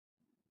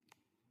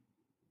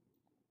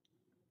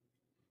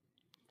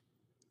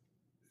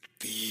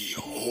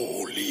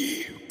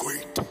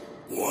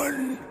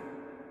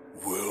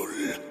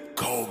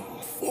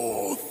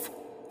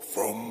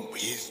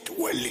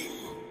dwelling,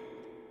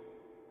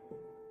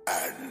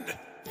 and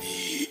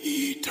the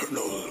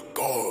eternal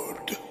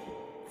God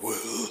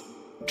will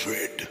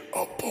tread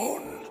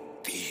upon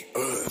the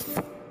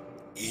earth,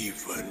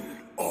 even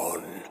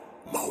on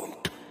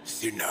Mount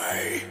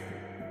Sinai,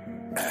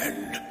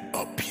 and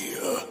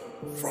appear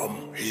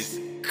from his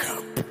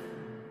camp,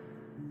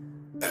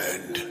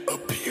 and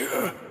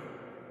appear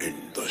in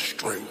the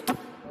strength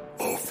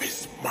of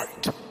his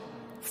might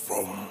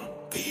from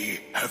the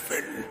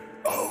heaven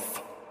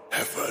of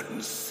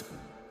heavens.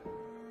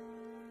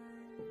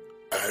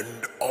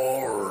 And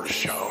all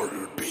shall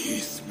be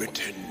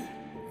smitten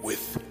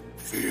with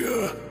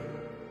fear,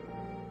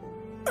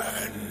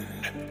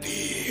 and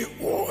the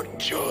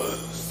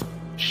watchers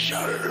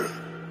shall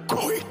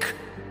quake,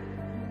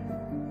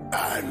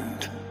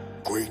 and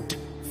great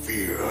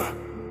fear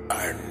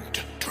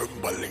and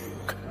trembling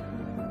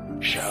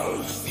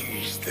shall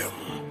seize them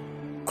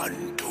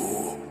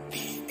unto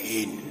the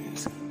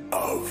ends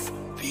of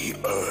the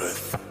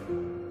earth.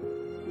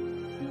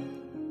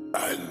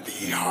 And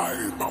the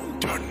high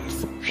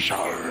mountains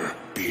shall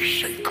be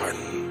shaken,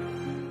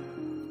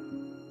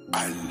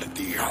 and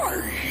the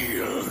high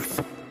hills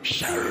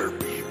shall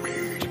be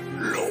made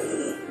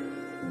low,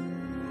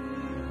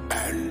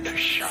 and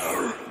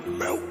shall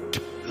melt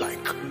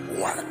like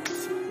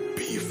wax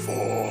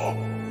before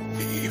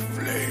the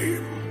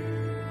flame.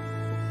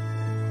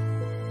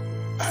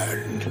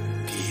 And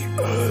the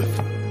earth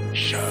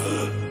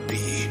shall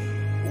be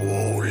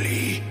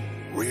wholly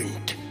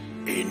rent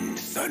in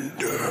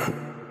sunder,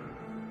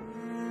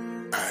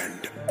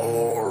 and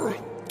all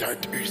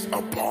that is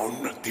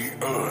upon the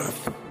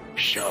earth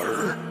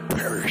shall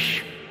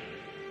perish,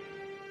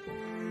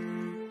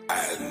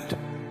 and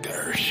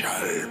there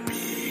shall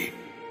be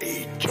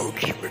a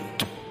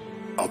judgment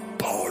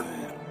upon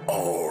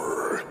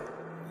all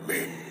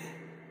men.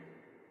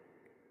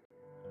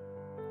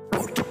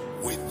 But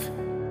with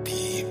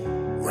the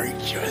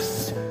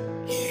righteous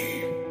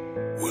he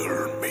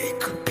will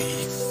make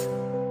peace,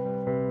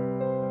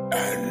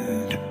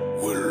 and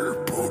will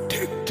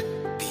protect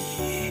the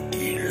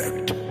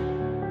elect,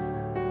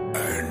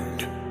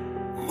 and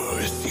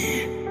mercy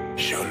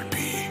shall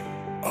be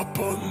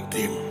upon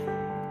them,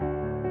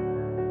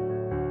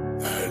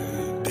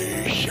 and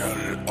they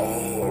shall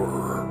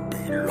all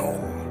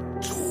belong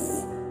to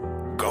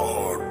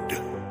God,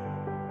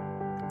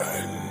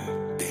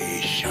 and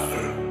they shall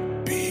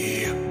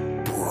be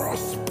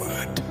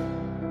prospered,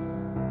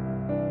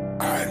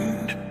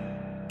 and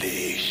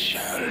they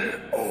shall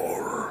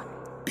all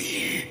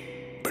be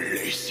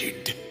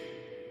blessed,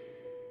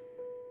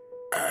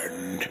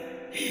 and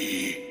he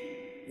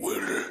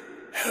will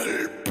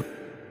help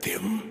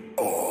them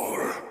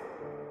all,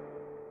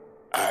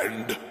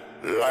 and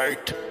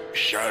light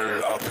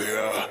shall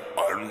appear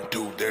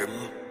unto them,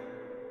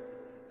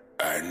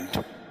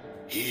 and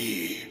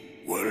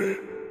he will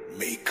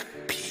make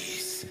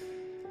peace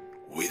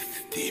with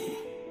them.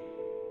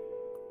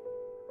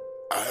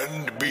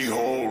 And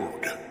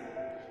behold,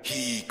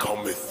 he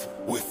cometh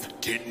with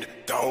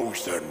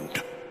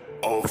 10,000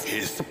 of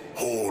his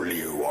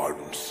holy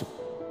ones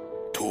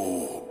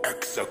to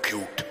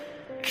execute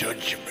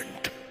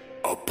judgment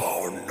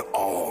upon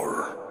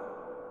all,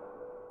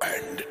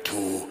 and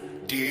to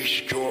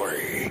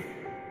destroy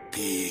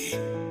the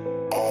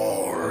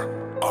all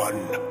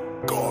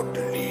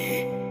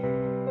ungodly